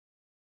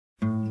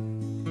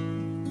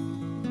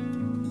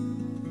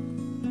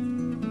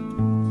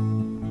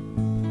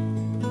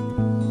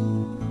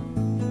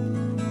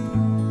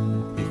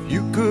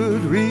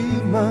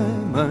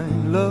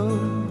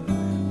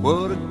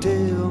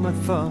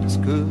thoughts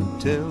could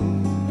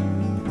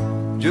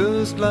tell.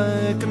 Just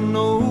like an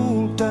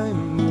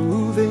old-time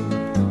movie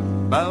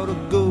about a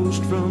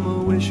ghost from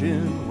a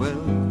wishing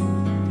well,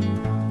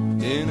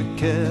 in a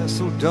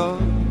castle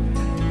dark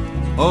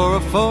or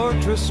a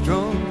fortress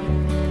strong,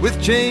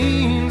 with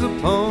chains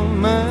upon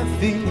my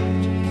feet.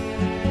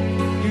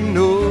 You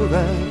know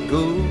that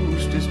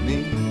ghost is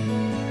me,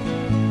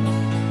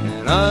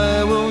 and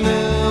I will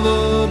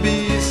never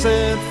be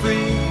set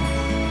free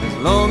as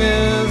long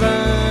as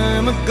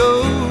I'm a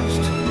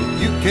ghost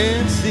you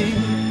can't see.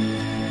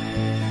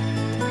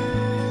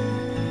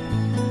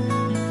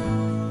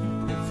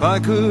 If I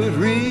could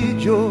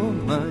read your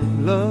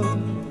mind, love,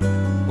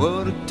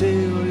 what a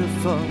tale your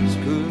thoughts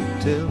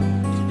could tell.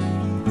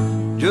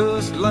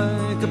 Just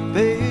like a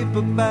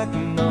paperback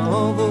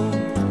novel,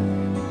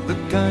 the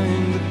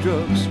kind the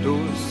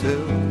drugstores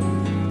sell.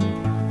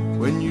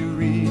 When you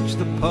reach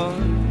the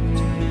part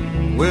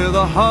where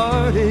the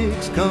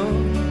heartaches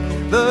come,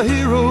 the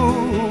hero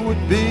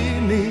would be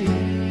me.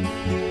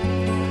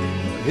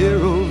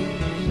 Heroes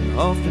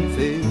often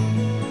fail.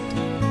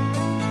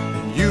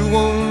 You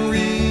won't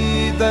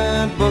read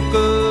that book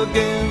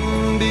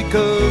again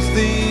because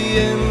the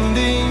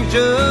ending's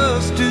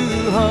just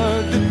too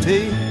hard to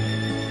take.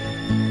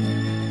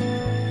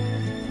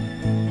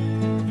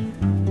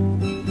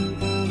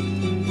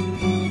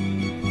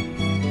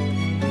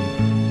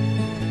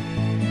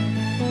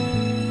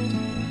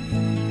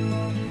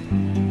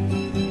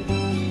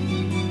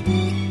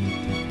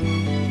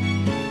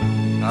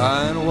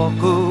 I'd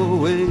walk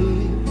away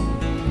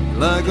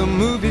like a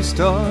movie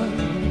star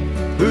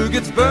who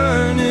gets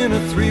burned in a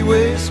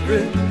three-way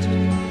script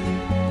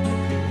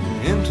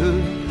into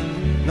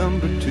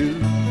number two.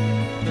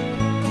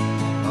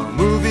 A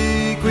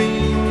movie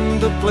queen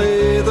to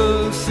play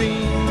the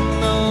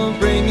scene of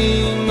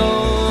bringing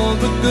all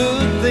the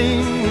good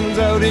things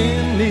out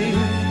in me.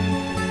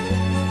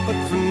 But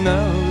for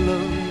now,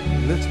 love,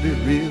 let's be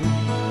real.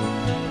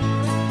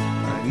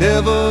 I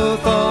never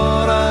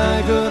thought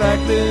I could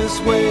act this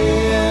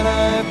way, and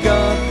I've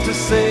got to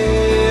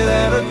say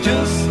that I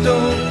just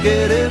don't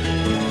get it.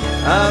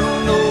 I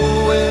don't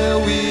know where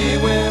we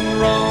went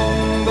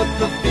wrong, but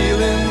the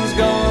feeling's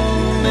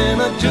gone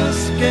and I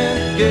just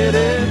can't get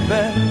it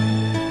back.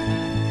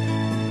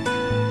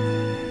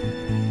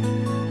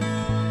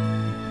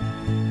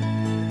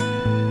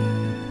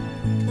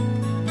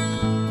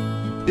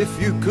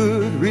 If you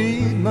could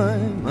read my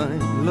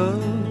mind,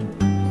 love,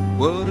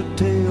 what a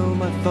tale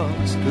my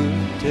thoughts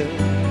could tell.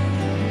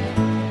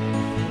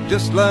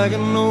 Just like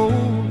an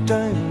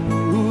old-time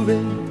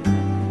movie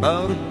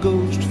about a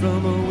ghost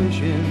from a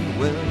wishing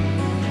well,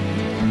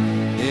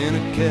 in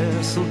a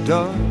castle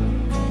dark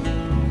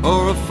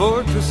or a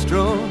fortress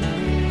strong,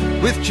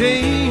 with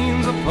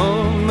chains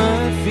upon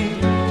my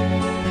feet.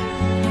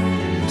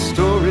 The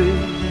story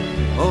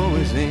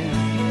always ends.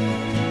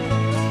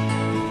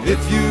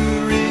 If you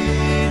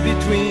read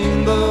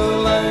between the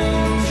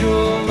lines,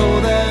 you'll know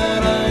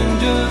that I'm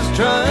just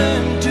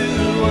trying to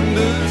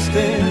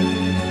understand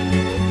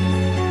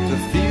the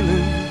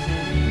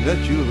feelings that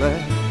you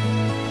lack.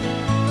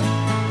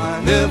 I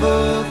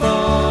never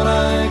thought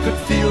I could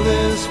feel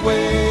this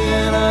way,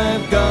 and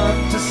I've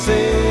got to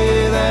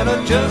say that I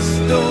just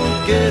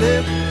don't get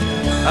it.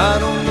 I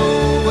don't know